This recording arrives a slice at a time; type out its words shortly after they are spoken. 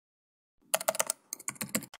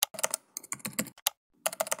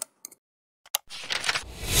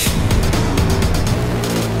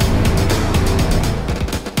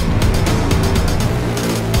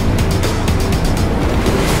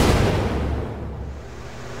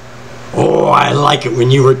I like it when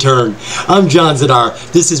you return. I'm John Zidar.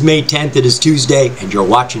 This is May 10th. It is Tuesday, and you're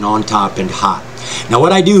watching On Top and Hot. Now,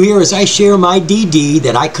 what I do here is I share my DD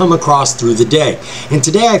that I come across through the day. And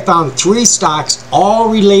today I found 3 stocks all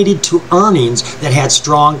related to earnings that had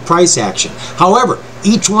strong price action. However,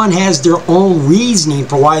 each one has their own reasoning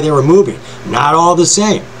for why they were moving. Not all the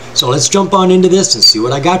same. So let's jump on into this and see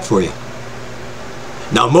what I got for you.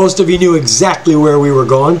 Now, most of you knew exactly where we were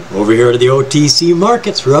going, over here to the OTC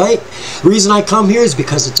markets, right? The reason I come here is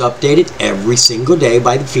because it's updated every single day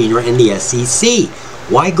by the FINRA and the SEC.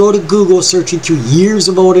 Why go to Google searching through years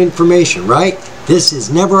of old information, right? This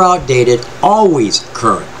is never outdated, always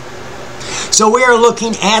current. So we are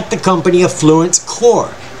looking at the company Affluence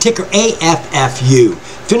Core, ticker AFFU.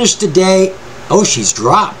 Finished today, oh, she's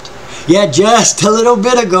dropped. Yeah, just a little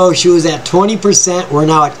bit ago she was at 20%. We're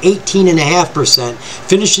now at 18.5%,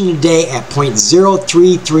 finishing the day at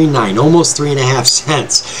 0.0339, almost 3.5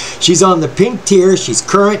 cents. She's on the pink tier, she's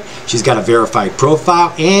current, she's got a verified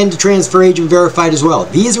profile and a transfer agent verified as well.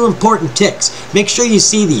 These are important ticks. Make sure you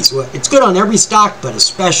see these. It's good on every stock, but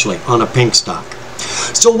especially on a pink stock.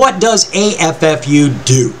 So what does AFFU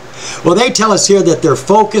do? Well, they tell us here that they're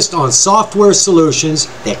focused on software solutions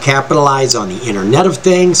that capitalize on the Internet of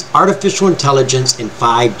Things, artificial intelligence, and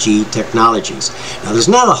 5G technologies. Now, there's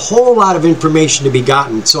not a whole lot of information to be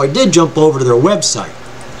gotten, so I did jump over to their website.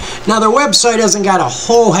 Now, their website hasn't got a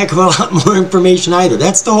whole heck of a lot more information either.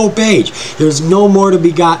 That's the whole page. There's no more to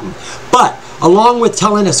be gotten. But along with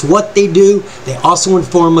telling us what they do, they also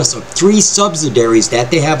inform us of 3 subsidiaries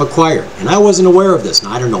that they have acquired. And I wasn't aware of this.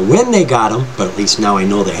 Now, I don't know when they got them, but at least now I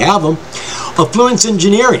know they have them. Affluence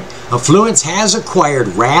Engineering. Affluence has acquired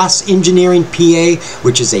RAS Engineering PA,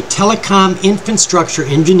 which is a telecom infrastructure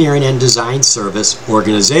engineering and design service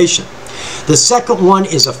organization. The second one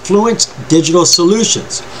is Affluence Digital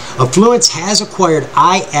Solutions. Affluence has acquired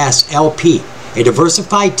ISLP, a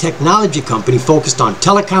diversified technology company focused on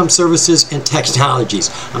telecom services and technologies.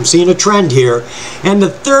 I'm seeing a trend here. And the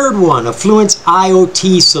third one, Affluence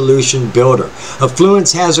IoT Solution Builder.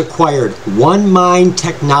 Affluence has acquired OneMind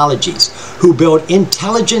Technologies, who build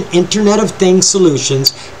intelligent Internet of Things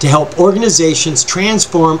solutions to help organizations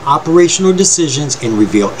transform operational decisions and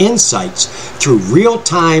reveal insights through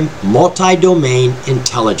real-time, multi-domain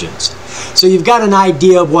intelligence. So you've got an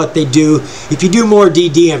idea of what they do. If you do more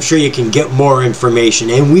DD, I'm sure you can get more information,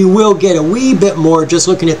 and we will get a wee bit more just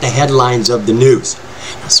looking at the headlines of the news.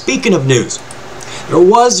 Now, speaking of news, there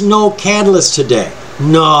was no catalyst today.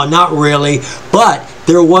 No, not really, but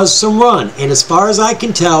there was some run, and as far as I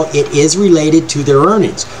can tell, it is related to their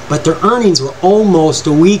earnings. But their earnings were almost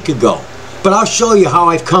a week ago. But I'll show you how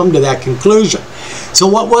I've come to that conclusion. So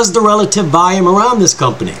what was the relative volume around this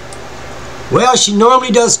company? Well, she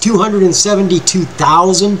normally does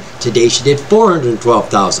 272,000. Today she did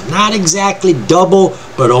 412,000. Not exactly double,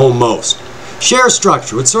 but almost. Share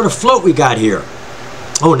structure, what sort of float we got here?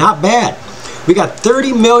 Oh, not bad. We got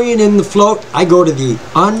 30 million in the float. I go to the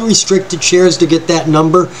unrestricted shares to get that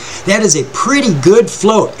number. That is a pretty good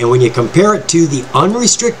float. And when you compare it to the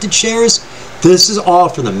unrestricted shares, this is all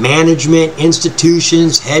for the management,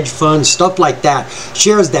 institutions, hedge funds, stuff like that.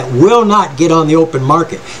 Shares that will not get on the open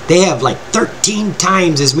market. They have like 13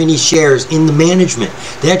 times as many shares in the management.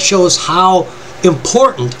 That shows how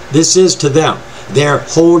important this is to them. They're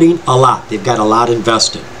holding a lot. They've got a lot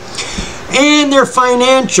invested. And their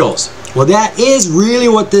financials. Well, that is really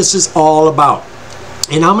what this is all about.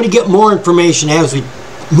 And I'm going to get more information as we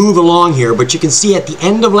move along here, but you can see at the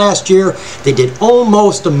end of last year they did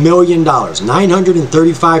almost $1 million,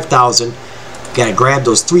 935,000. Got to grab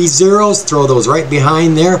those 3 zeros, throw those right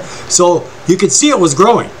behind there. So you can see it was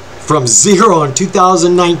growing from 0 in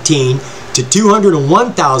 2019 to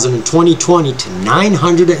 201,000 in 2020 to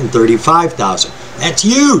 935,000. That's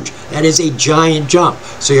huge. That is a giant jump.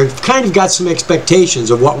 So you've kind of got some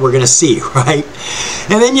expectations of what we're going to see, right?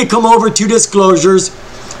 And then you come over to disclosures.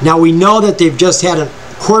 Now we know that they've just had a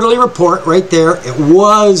quarterly report right there. It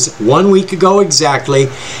was 1 week ago exactly,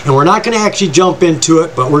 and we're not going to actually jump into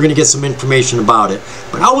it, but we're going to get some information about it.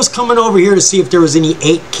 But I was coming over here to see if there was any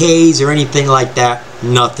 8Ks or anything like that.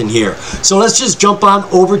 Nothing here. So let's just jump on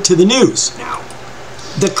over to the news now.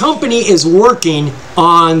 The company is working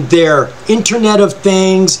on their Internet of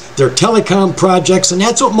Things, their telecom projects, and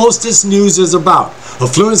that's what most of this news is about.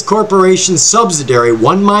 Affluence Corporation's subsidiary,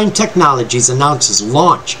 OneMind Technologies, announces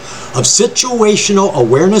launch of situational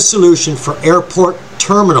awareness solution for airport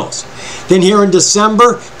terminals. Then here in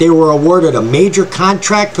December, they were awarded a major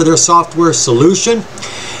contract for their software solution.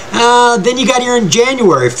 Then you got here in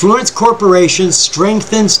January, Fluence Corporation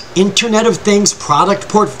strengthens Internet of Things product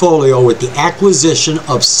portfolio with the acquisition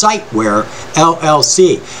of Siteware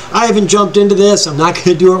LLC. I haven't jumped into this. I'm not going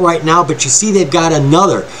to do it right now, but you see they've got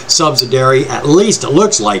another subsidiary, at least it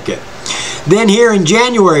looks like it. Then here in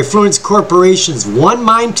January, Fluence Corporation's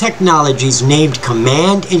OneMind Technologies named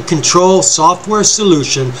Command and Control software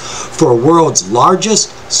solution for world's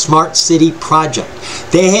largest smart city project.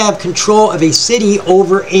 They have control of a city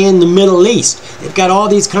over in the Middle East. They've got all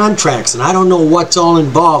these contracts, and I don't know what's all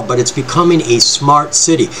involved, but it's becoming a smart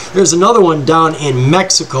city. There's another one down in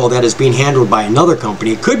Mexico that is being handled by another company.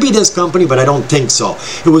 It could be this company, but I don't think so.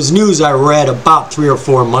 It was news I read about 3 or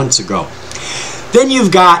 4 months ago. Then you've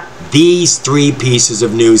got these 3 pieces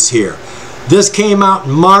of news here. This came out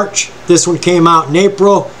in March, this one came out in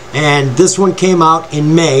April, and this one came out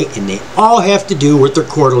in May, and they all have to do with their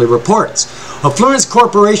quarterly reports. Fluence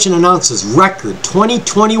Corporation announces record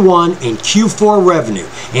 2021 and Q4 revenue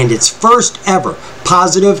and its first ever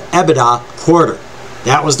positive EBITDA quarter.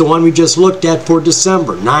 That was the one we just looked at for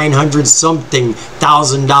December, $900-something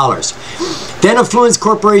thousand. Then Fluence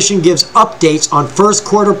Corporation gives updates on first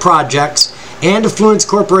quarter projects, and Fluence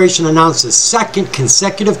Corporation announces second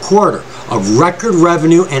consecutive quarter of record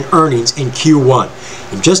revenue and earnings in Q1.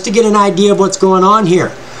 And just to get an idea of what's going on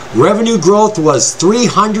here, revenue growth was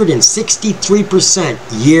 363%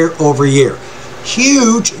 year over year.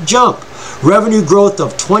 Huge jump. Revenue growth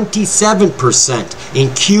of 27% in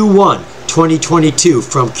Q1 2022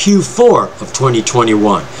 from Q4 of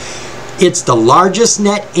 2021. It's the largest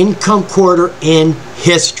net income quarter in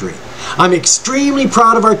history. I'm extremely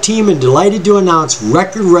proud of our team and delighted to announce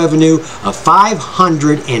record revenue of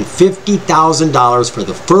 $550,000 for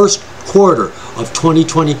the first quarter of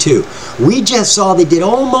 2022. We just saw they did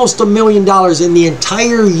almost $1 million in the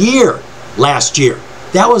entire year last year.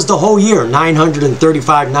 That was the whole year,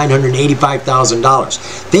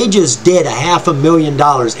 $985,000. They just did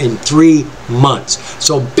 $500,000 in 3 months.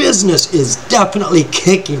 So business is definitely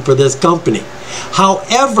kicking for this company.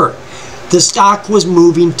 However, the stock was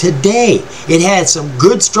moving today. It had some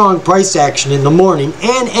good strong price action in the morning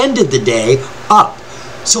and ended the day up.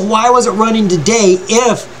 So why was it running today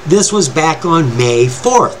if this was back on May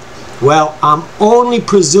 4th? Well, I'm only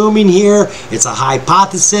presuming here, it's a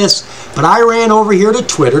hypothesis, but I ran over here to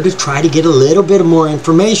Twitter to try to get a little bit more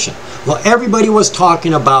information. Well, everybody was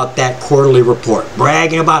talking about that quarterly report,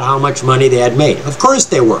 bragging about how much money they had made. Of course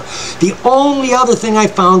they were. The only other thing I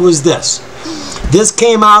found was this. This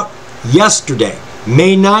came out yesterday,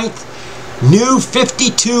 May 9th, new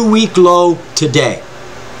 52-week low today.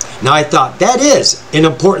 Now I thought that is an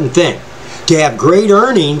important thing, to have great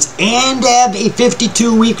earnings and have a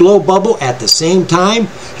 52-week low bubble at the same time.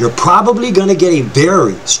 You're probably going to get a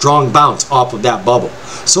very strong bounce off of that bubble.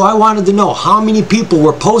 So I wanted to know how many people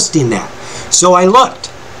were posting that. So I looked.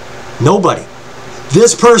 Nobody.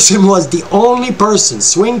 This person was the only person,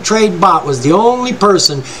 Swing Trade Bot was the only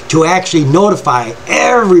person to actually notify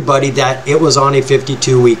everybody that it was on a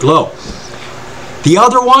 52-week low. The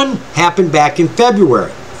other one happened back in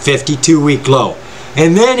February, 52-week low.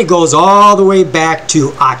 And then it goes all the way back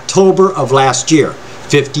to October of last year,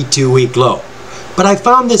 52-week low. But I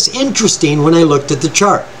found this interesting when I looked at the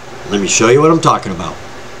chart. Let me show you what I'm talking about.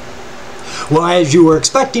 Well, as you were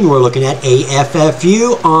expecting, we're looking at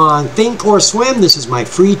AFFU on Think or Swim. This is my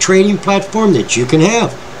free trading platform that you can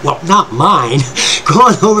have. Well, not mine. Go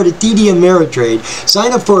on over to TD Ameritrade,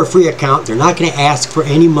 sign up for a free account. They're not going to ask for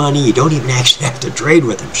any money. You don't even actually have to trade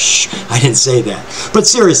with them. Shh, I didn't say that. But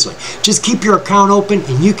seriously, just keep your account open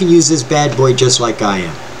and you can use this bad boy just like I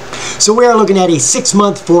am. So we are looking at a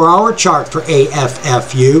 6-month, 4-hour chart for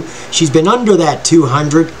AFFU. She's been under that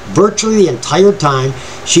 200 virtually the entire time.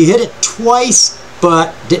 She hit it twice,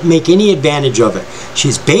 but didn't make any advantage of it.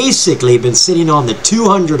 She's basically been sitting on the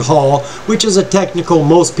 200 haul, which is a technical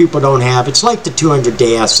most people don't have. It's like the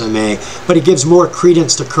 200-day SMA, but it gives more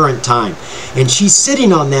credence to current time. And she's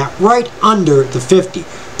sitting on that right under the 50.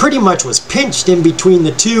 Pretty much was pinched in between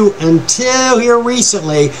the two until here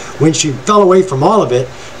recently when she fell away from all of it,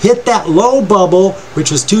 hit that low bubble, which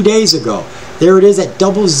was 2 days ago. There it is at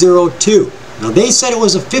 002. Now they said it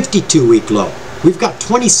was a 52-week low. We've got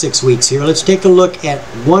 26 weeks here. Let's take a look at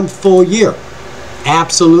 1 full year.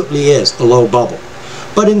 Absolutely is a low bubble.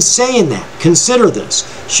 But in saying that, consider this.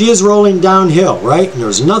 She is rolling downhill, right? And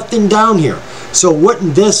there's nothing down here. So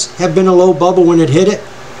wouldn't this have been a low bubble when it hit it?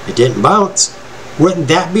 It didn't bounce. Wouldn't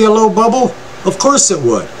that be a low bubble? Of course it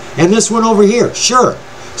would. And this one over here, sure.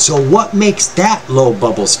 So what makes that low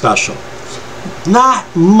bubble special? Not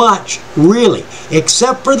much, really,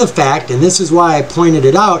 except for the fact, and this is why I pointed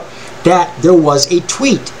it out, that there was a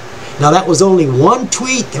tweet. Now, that was only one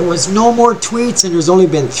tweet. There was no more tweets, and there's only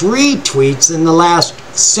been 3 tweets in the last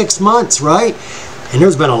 6 months, right? And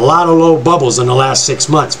there's been a lot of low bubbles in the last 6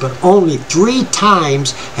 months, but only 3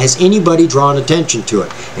 times has anybody drawn attention to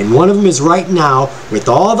it. And one of them is right now, with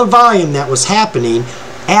all the volume that was happening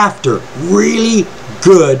after really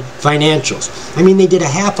good financials. I mean, they did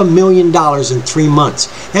 $500,000 in 3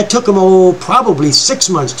 months. That took them, probably 6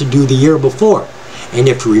 months to do the year before. And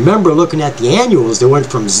if you remember looking at the annuals, they went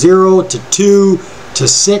from 0 to 2 to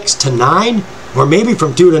 6 to 9, or maybe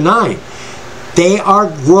from 2 to 9. They are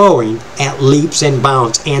growing at leaps and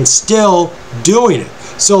bounds and still doing it.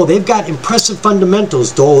 So they've got impressive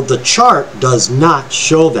fundamentals, though the chart does not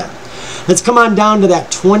show that. Let's come on down to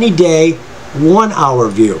that 20-day, 1-hour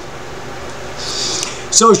view.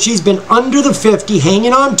 So she's been under the 50,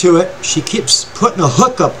 hanging on to it. She keeps putting a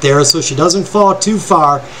hook up there so she doesn't fall too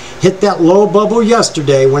far. Hit that low bubble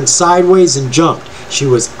yesterday, went sideways and jumped. She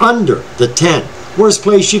was under the 10. Worst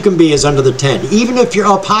place you can be is under the 10. Even if you're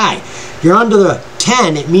up high, you're under the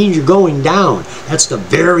 10, it means you're going down. That's the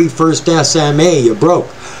very first SMA you broke.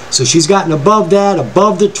 So she's gotten above that,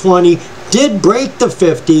 above the 20, did break the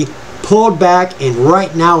 50, pulled back, and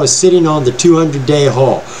right now is sitting on the 200-day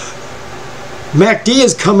haul. MACD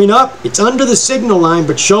is coming up. It's under the signal line,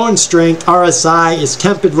 but showing strength. RSI is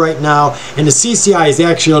tepid right now, and the CCI is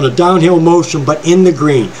actually on a downhill motion, but in the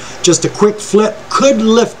green. Just a quick flip could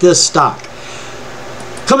lift this stock.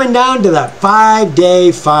 Coming down to that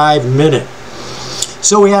 5-day, 5-minute.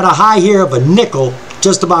 So we had a high here of a nickel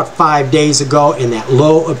just about 5 days ago, and that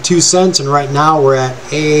low of 2 cents, and right now we're at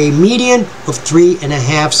a median of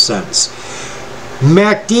 3.5 cents.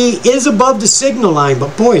 MACD is above the signal line,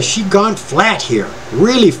 but boy, she's gone flat here.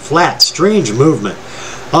 Really flat, strange movement.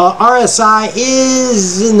 RSI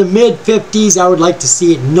is in the mid-50s. I would like to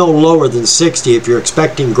see it no lower than 60 if you're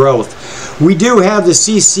expecting growth. We do have the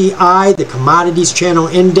CCI, the Commodities Channel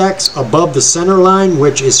Index, above the center line,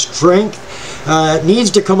 which is strength. It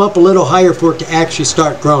needs to come up a little higher for it to actually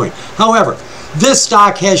start growing. However, this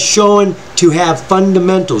stock has shown to have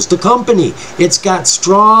fundamentals. The company, it's got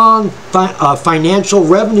strong financial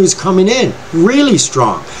revenues coming in, really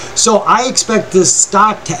strong. So I expect this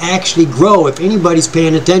stock to actually grow if anybody's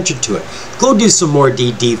paying attention to it. Go do some more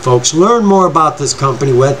DD, folks. Learn more about this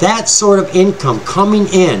company. With that sort of income coming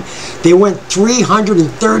in, they went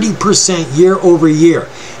 330% year over year.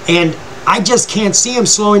 And I just can't see them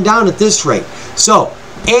slowing down at this rate. So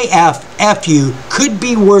AFFU could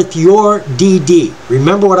be worth your DD.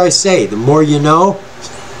 Remember what I say, the more you know.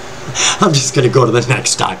 I'm just going to go to the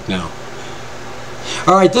next stock now.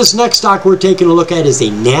 All right, this next stock we're taking a look at is a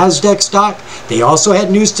NASDAQ stock. They also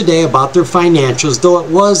had news today about their financials, though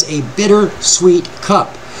it was a bittersweet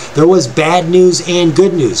cup. There was bad news and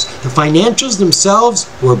good news. The financials themselves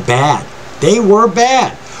were bad. They were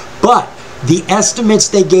bad. But the estimates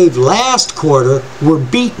they gave last quarter were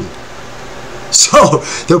beaten. So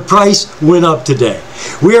the price went up today.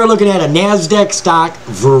 We are looking at a NASDAQ stock,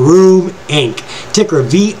 VRM Inc., ticker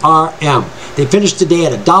VRM. They finished today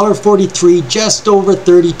at $1.43, just over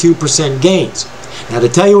 32% gains. Now, to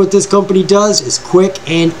tell you what this company does is quick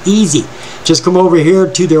and easy. Just come over here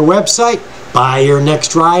to their website, buy your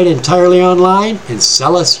next ride entirely online, and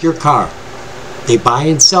sell us your car. They buy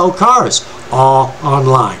and sell cars all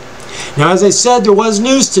online. Now, as I said, there was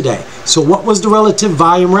news today. So what was the relative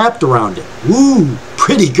volume wrapped around it? Ooh,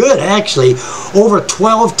 pretty good, actually. Over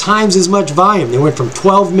 12 times as much volume. They went from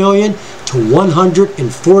 12 million to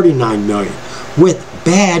 149 million with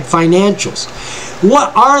bad financials.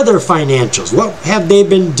 What are their financials? What have they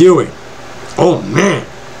been doing? Oh, man.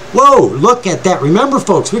 Whoa, look at that. Remember,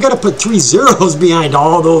 folks, we got to put 3 zeros behind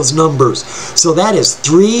all those numbers. So that is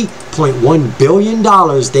 $3.1 billion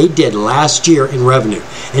they did last year in revenue.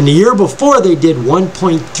 And the year before, they did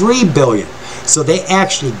 $1.3 billion. So they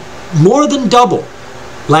actually more than doubled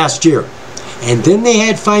last year. And then they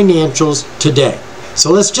had financials today.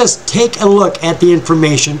 So let's just take a look at the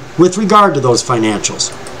information with regard to those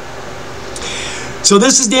financials. So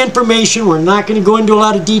this is the information. We're not going to go into a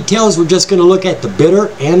lot of details. We're just going to look at the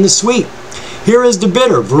bitter and the sweet. Here is the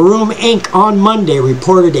bitter. VRM Inc. on Monday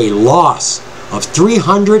reported a loss of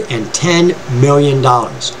 $310 million.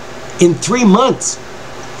 In 3 months,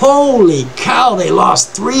 holy cow, they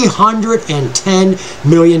lost $310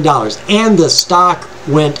 million. And the stock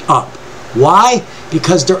went up. Why?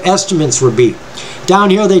 Because their estimates were beat.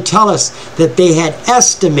 Down here they tell us that they had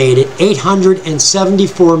estimated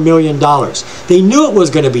 $874 million. They knew it was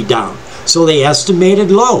going to be down, so they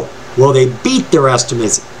estimated low. Well, they beat their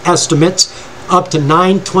estimates up to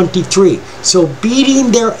 923. So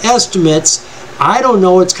beating their estimates, I don't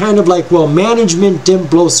know, it's kind of like, well, management didn't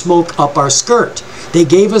blow smoke up our skirt. They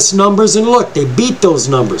gave us numbers and look, they beat those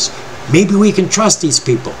numbers. Maybe we can trust these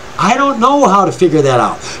people. I don't know how to figure that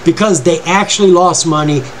out because they actually lost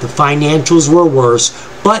money. The financials were worse,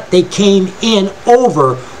 but they came in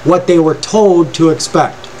over what they were told to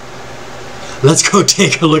expect. Let's go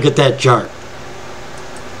take a look at that chart.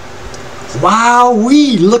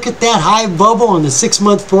 Wowee, look at that high bubble on the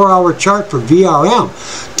 6-month 4-hour chart for VRM.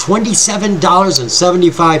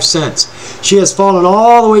 $27.75. She has fallen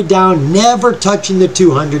all the way down, never touching the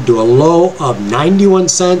 200 to a low of 91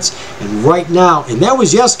 cents. And right now, and that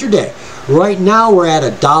was yesterday, right now we're at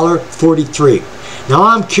 $1.43. Now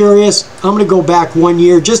I'm curious, I'm going to go back 1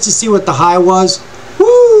 year just to see what the high was.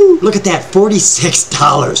 Woo! Look at that,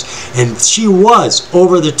 $46. And she was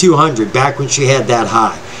over the 200 back when she had that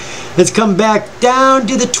high. Let's come back down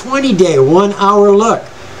to the 20-day 1-hour look.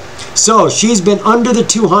 So she's been under the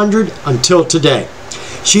 200 until today.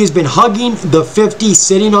 She's been hugging the 50,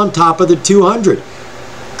 sitting on top of the 200,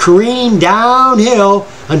 careening downhill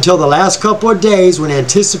until the last couple of days when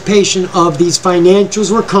anticipation of these financials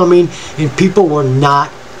were coming and people were not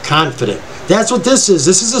confident. That's what this is.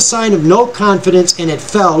 This is a sign of no confidence, and it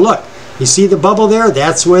fell. Look, you see the bubble there?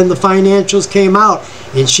 That's when the financials came out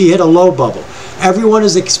and she hit a low bubble. Everyone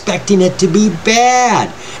is expecting it to be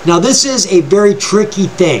bad. Now this is a very tricky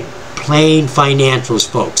thing, playing financials,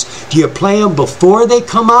 folks. Do you play them before they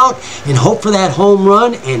come out and hope for that home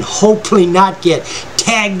run and hopefully not get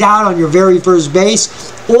tagged out on your very first base?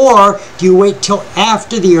 Or do you wait till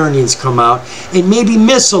after the earnings come out and maybe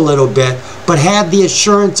miss a little bit but have the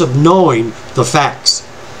assurance of knowing the facts?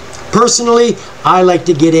 Personally, I like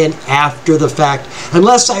to get in after the fact,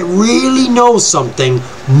 unless I really know something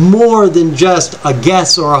more than just a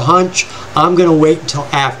guess or a hunch. I'm going to wait until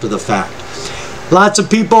after the fact. Lots of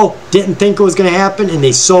people didn't think it was going to happen and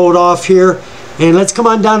they sold off here. And let's come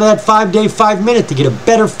on down to that 5-day, 5-minute to get a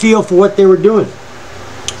better feel for what they were doing.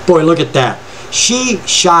 Boy, look at that. She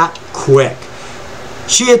shot quick.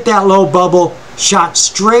 She hit that low bubble, shot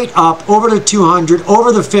straight up over the 200,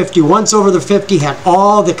 over the 50. Once over the 50, had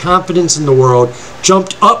all the confidence in the world,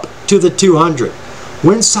 jumped up to the 200.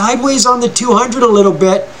 Went sideways on the 200 a little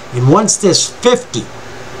bit, and once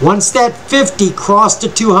that 50 crossed the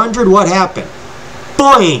 200, what happened?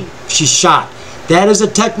 Boing! She shot. That is a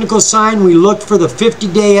technical sign. We look for the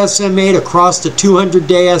 50-day SMA to cross the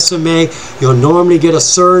 200-day SMA. You'll normally get a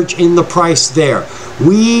surge in the price there.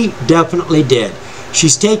 We definitely did.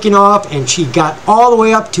 She's taken off and she got all the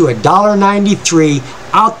way up to $1.93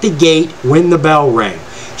 out the gate when the bell rang.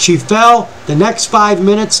 She fell the next 5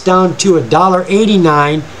 minutes down to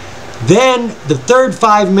 $1.89. Then the third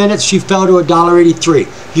 5 minutes she fell to $1.83.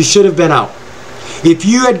 You should have been out. If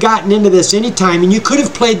you had gotten into this anytime, and you could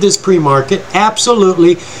have played this pre-market,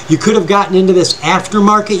 absolutely, you could have gotten into this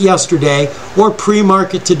aftermarket yesterday or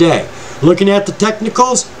pre-market today. Looking at the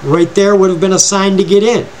technicals, right there would have been a sign to get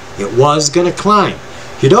in. It was going to climb.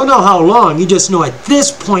 You don't know how long, you just know at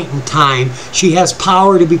this point in time she has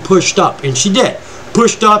power to be pushed up, and she did.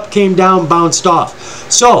 Pushed up, came down, bounced off.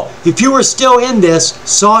 So if you were still in this,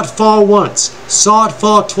 saw it fall once, saw it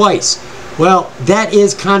fall twice, well, that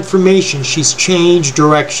is confirmation she's changed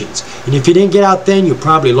directions. And if you didn't get out then, you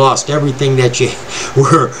probably lost everything that you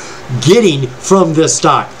were getting from this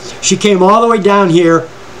stock. She came all the way down here,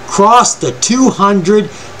 crossed the 200.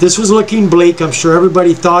 This was looking bleak. I'm sure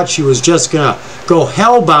everybody thought she was just going to go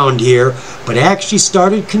hellbound here, but actually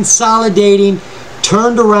started consolidating,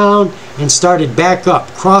 turned around, and started back up,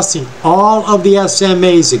 crossing all of the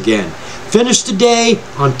SMAs again. Finished the day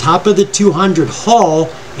on top of the 200 haul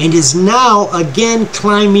and is now again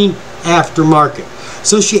climbing aftermarket.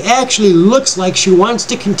 So she actually looks like she wants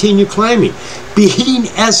to continue climbing. Beating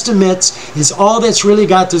estimates is all that's really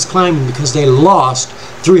got this climbing because they lost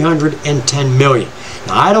 $310 million.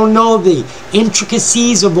 Now, I don't know the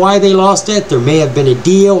intricacies of why they lost it. There may have been a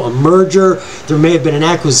deal, a merger, there may have been an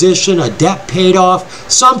acquisition, a debt paid off,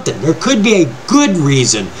 something. There could be a good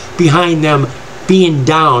reason behind them being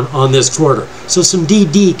down on this quarter. So some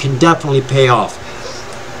DD can definitely pay off.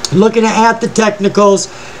 Looking at the technicals,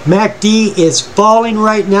 MACD is falling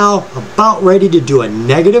right now, about ready to do a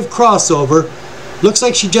negative crossover. Looks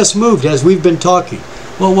like she just moved as we've been talking.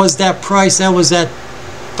 What was that price? That was at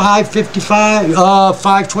 555,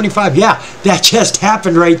 525. Yeah, that just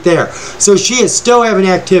happened right there. So she is still having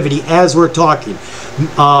activity as we're talking.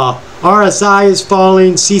 RSI is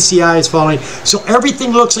falling, CCI is falling. So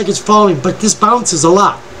everything looks like it's falling, but this bounces a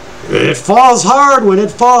lot. It falls hard when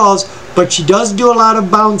it falls, but she does do a lot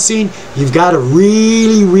of bouncing. You've got to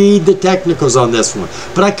really read the technicals on this one.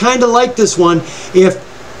 But I kind of like this one. If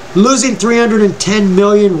losing 310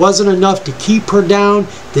 million wasn't enough to keep her down,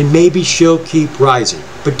 then maybe she'll keep rising.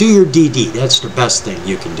 But do your DD. That's the best thing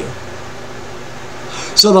you can do.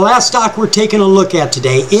 So the last stock we're taking a look at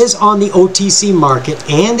today is on the OTC market,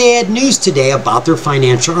 and they had news today about their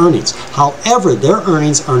financial earnings. However, their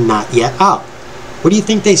earnings are not yet out. What do you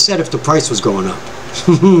think they said if the price was going up?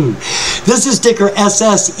 This is ticker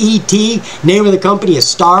SSET. Name of the company is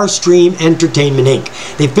Starstream Entertainment Inc.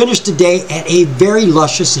 They finished today at a very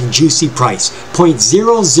luscious and juicy price,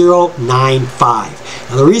 0.0095.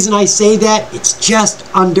 Now the reason I say that, it's just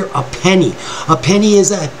under a penny. A penny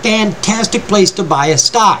is a fantastic place to buy a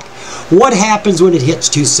stock. What happens when it hits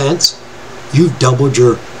 2 cents? You've doubled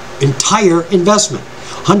your entire investment.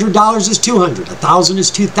 $100 is $200, $1,000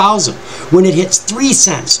 is $2,000. When it hits 3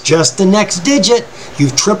 cents, just the next digit,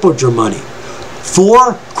 you've tripled your money.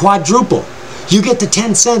 4, quadruple. You get to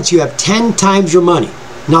 10 cents, you have 10 times your money.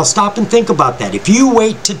 Now stop and think about that. If you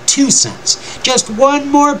wait to 2 cents, just one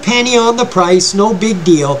more penny on the price, no big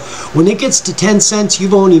deal. When it gets to 10 cents,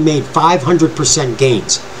 you've only made 500%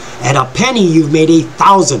 gains. At a penny, you've made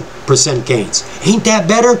 1,000% gains. Ain't that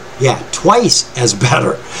better? Yeah, twice as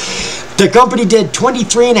better. The company did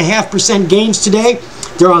 23.5% gains today.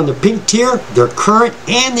 They're on the pink tier, they're current,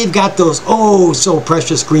 and they've got those oh so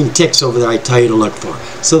precious green ticks over there I tell you to look for.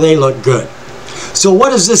 So they look good. So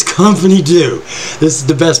what does this company do? This is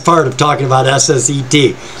the best part of talking about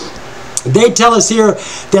SSET. They tell us here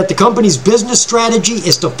that the company's business strategy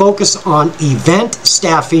is to focus on event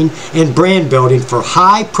staffing and brand building for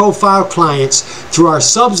high-profile clients through our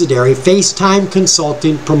subsidiary FaceTime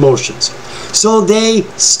Consulting Promotions. So they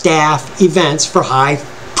staff events for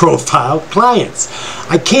high-profile clients.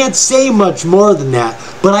 I can't say much more than that,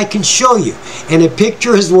 but I can show you. And a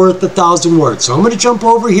picture is worth 1,000 words. So I'm going to jump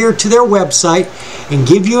over here to their website and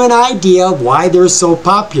give you an idea of why they're so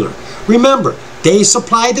popular. Remember, they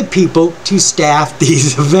supply the people to staff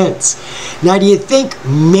these events. Now, do you think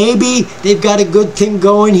maybe they've got a good thing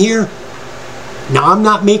going here? Now, I'm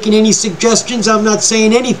not making any suggestions. I'm not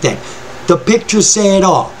saying anything. The pictures say it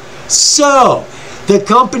all. So, the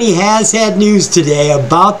company has had news today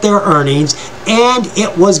about their earnings, and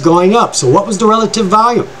it was going up. So, what was the relative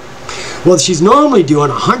volume? Well, she's normally doing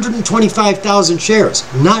 125,000 shares.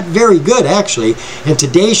 Not very good, actually. And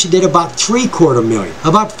today she did about 3/4 million,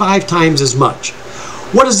 about 5 times as much.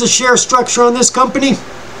 What is the share structure on this company?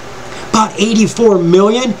 About 84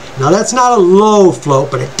 million. Now, that's not a low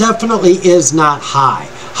float, but it definitely is not high.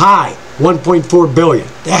 High, 1.4 billion.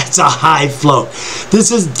 That's a high float.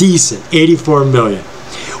 This is decent, 84 million.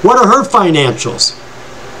 What are her financials?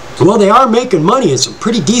 Well, they are making money, and some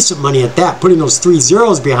pretty decent money at that. Putting those 3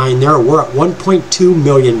 zeros behind there, we're at $1.2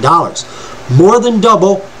 million. More than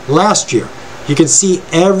double last year. You can see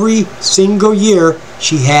every single year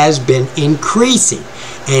she has been increasing.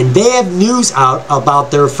 And they have news out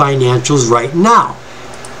about their financials right now.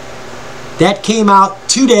 That came out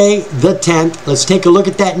today, the 10th. Let's take a look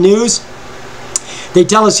at that news. They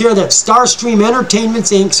tell us here that Starstream Entertainment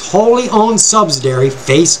Inc.'s wholly owned subsidiary,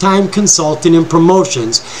 FaceTime Consulting and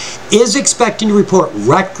Promotions, is expecting to report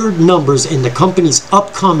record numbers in the company's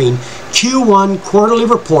upcoming Q1 quarterly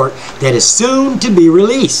report that is soon to be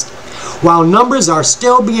released. While numbers are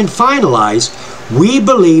still being finalized, we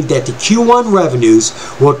believe that the Q1 revenues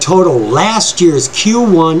will total last year's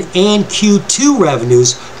Q1 and Q2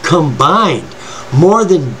 revenues combined, more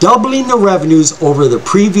than doubling the revenues over the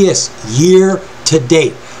previous year to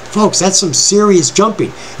date. Folks, that's some serious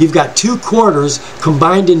jumping. You've got 2 quarters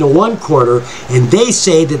combined into 1 quarter, and they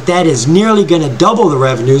say that that is nearly going to double the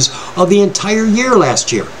revenues of the entire year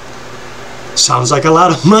last year. Sounds like a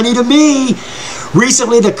lot of money to me.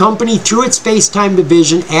 Recently, the company, through its FaceTime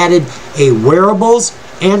division, added a wearables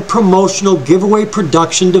and promotional giveaway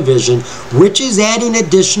production division, which is adding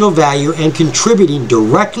additional value and contributing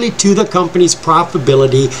directly to the company's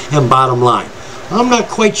profitability and bottom line. I'm not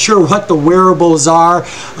quite sure what the wearables are.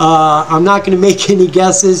 I'm not going to make any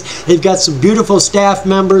guesses. They've got some beautiful staff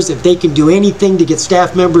members. If they can do anything to get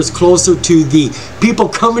staff members closer to the people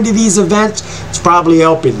coming to these events, it's probably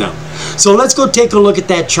helping them. So let's go take a look at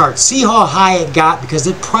that chart. See how high it got, because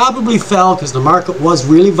it probably fell because the market was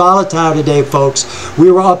really volatile today, folks.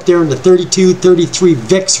 We were up there in the 32, 33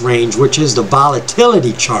 VIX range, which is the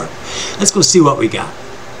volatility chart. Let's go see what we got.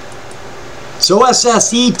 So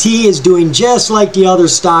SSET is doing just like the other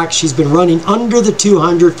stocks. She's been running under the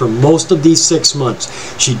 200 for most of these 6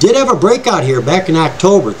 months. She did have a breakout here back in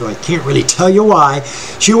October, though I can't really tell you why.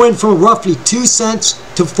 She went from roughly 2 cents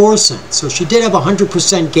to 4 cents. So she did have a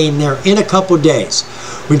 100% gain there in a couple days.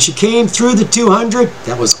 When she came through the 200,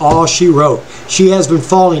 that was all she wrote. She has been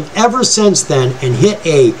falling ever since then and hit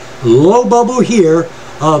a low bubble here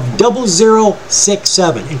of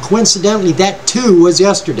 0067, and coincidentally that too was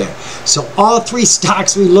yesterday. So all 3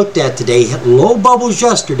 stocks we looked at today hit low bubbles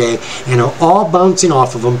yesterday and are all bouncing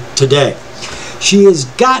off of them today. She has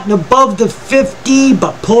gotten above the 50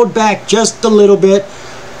 but pulled back just a little bit,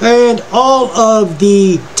 and all of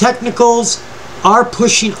the technicals are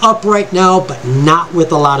pushing up right now, but not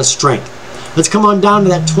with a lot of strength. Let's come on down to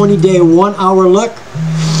that 20-day 1-hour look.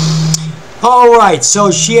 Alright, so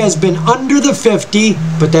she has been under the 50,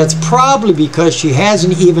 but that's probably because she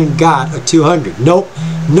hasn't even got a 200. Nope,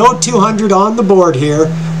 no 200 on the board here.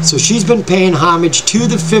 So she's been paying homage to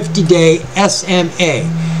the 50-day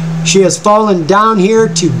SMA. She has fallen down here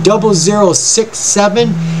to 0067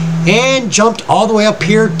 and jumped all the way up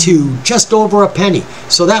here to just over a penny.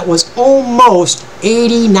 So that was almost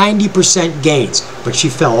 80–90% gains. But she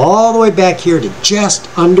fell all the way back here to just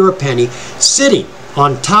under a penny, sitting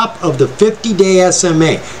on top of the 50-day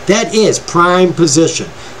SMA. That is prime position.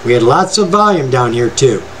 We had lots of volume down here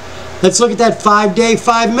too. Let's look at that 5-day,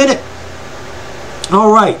 5-minute.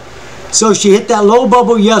 All right, so she hit that low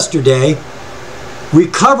bubble yesterday,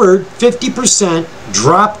 recovered 50%,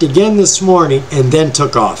 dropped again this morning, and then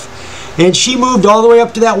took off. And she moved all the way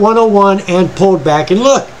up to that 101 and pulled back. And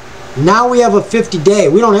look, now we have a 50-day.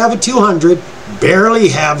 We don't have a 200, barely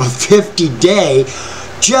have a 50-day.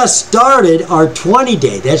 Just started our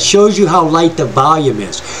 20-day. That shows you how light the volume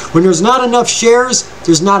is. When there's not enough shares,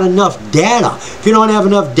 there's not enough data. If you don't have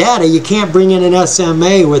enough data, you can't bring in an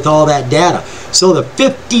SMA with all that data. So the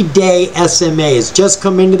 50-day SMA has just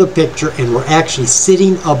come into the picture, and we're actually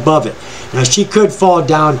sitting above it. Now she could fall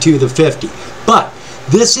down to the 50, but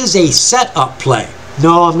this is a setup play.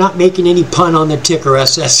 No, I'm not making any pun on the ticker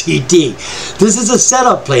SSET. This is a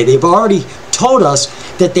setup play. They've already told us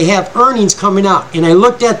that they have earnings coming out, and I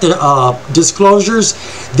looked at the disclosures.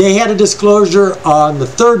 They had a disclosure on the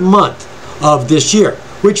 3rd month of this year,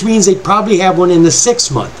 which means they probably have one in the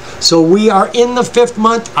 6th month. So we are in the 5th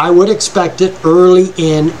month. I would expect it early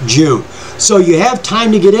in June. So you have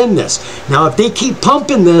time to get in this. Now if they keep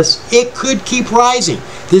pumping this, it could keep rising.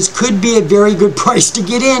 This could be a very good price to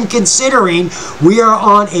get in, considering we are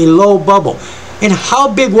on a low bubble. And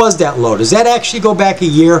how big was that low? Does that actually go back a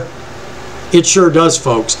year? It sure does,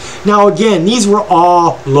 folks. Now again, these were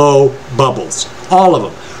all low bubbles, all of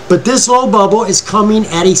them. But this low bubble is coming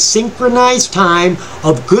at a synchronized time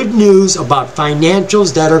of good news about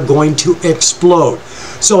financials that are going to explode.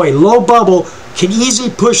 So a low bubble can easily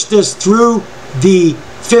push this through the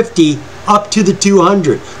 50 up to the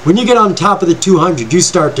 200. When you get on top of the 200, you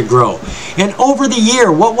start to grow. And over the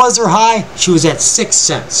year, what was her high? She was at 6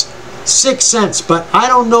 cents. 6 cents, but I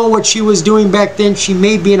don't know what she was doing back then. She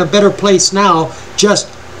may be in a better place now, just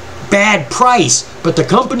bad price. But the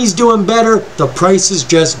company's doing better, the price is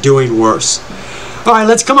just doing worse. All right,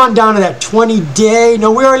 let's come on down to that 20-day. No,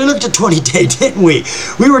 we already looked at 20-day, didn't we?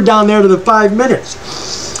 We were down there to the 5 minutes.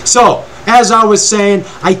 So, as I was saying,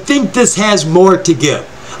 I think this has more to give.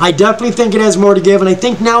 I definitely think it has more to give, and I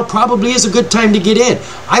think now probably is a good time to get in.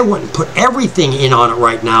 I wouldn't put everything in on it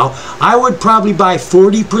right now. I would probably buy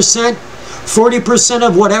 40%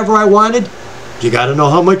 of whatever I wanted. You got to know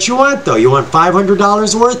how much you want, though. You want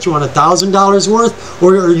 $500 worth? You want $1,000 worth?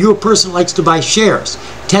 Or are you a person that likes to buy shares?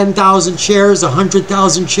 10,000 shares,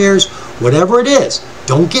 100,000 shares, whatever it is.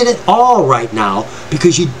 Don't get it all right now,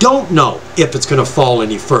 because you don't know if it's going to fall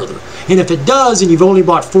any further. And if it does, and you've only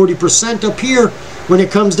bought 40% up here, when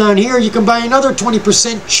it comes down here, you can buy another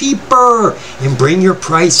 20% cheaper and bring your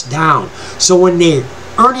price down. So when the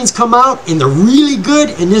earnings come out and they're really good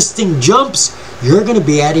and this thing jumps, you're going to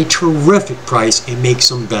be at a terrific price and make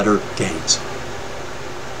some better gains.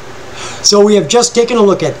 So we have just taken a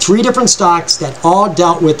look at 3 different stocks that all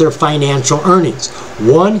dealt with their financial earnings.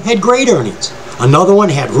 One had great earnings. Another one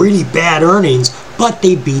had really bad earnings, but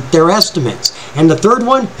they beat their estimates. And the third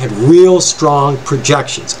one had real strong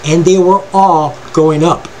projections, and they were all going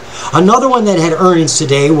up. Another one that had earnings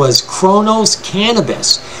today was Kronos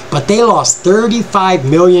Cannabis, but they lost $35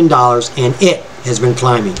 million, and it has been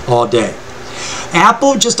climbing all day.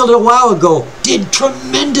 Apple, just a little while ago, did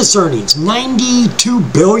tremendous earnings,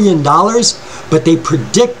 $92 billion, but they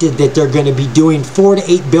predicted that they're going to be doing $4 to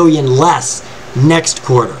 $8 billion less next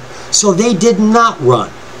quarter. So they did not run.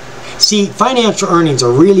 See, financial earnings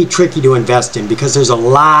are really tricky to invest in because there's a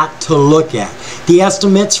lot to look at. The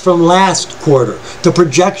estimates from last quarter, the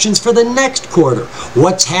projections for the next quarter,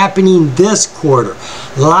 what's happening this quarter.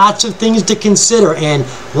 Lots of things to consider, and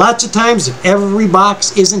lots of times if every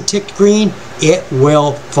box isn't ticked green, it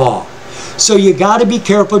will fall. So you got to be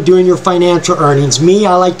careful doing your financial earnings. Me,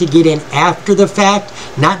 I like to get in after the fact,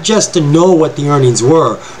 not just to know what the earnings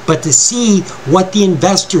were, but to see what the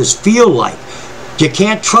investors feel like. You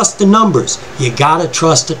can't trust the numbers. You got to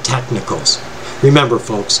trust the technicals. Remember,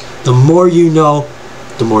 folks, the more you know,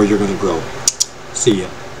 the more you're going to grow. See ya.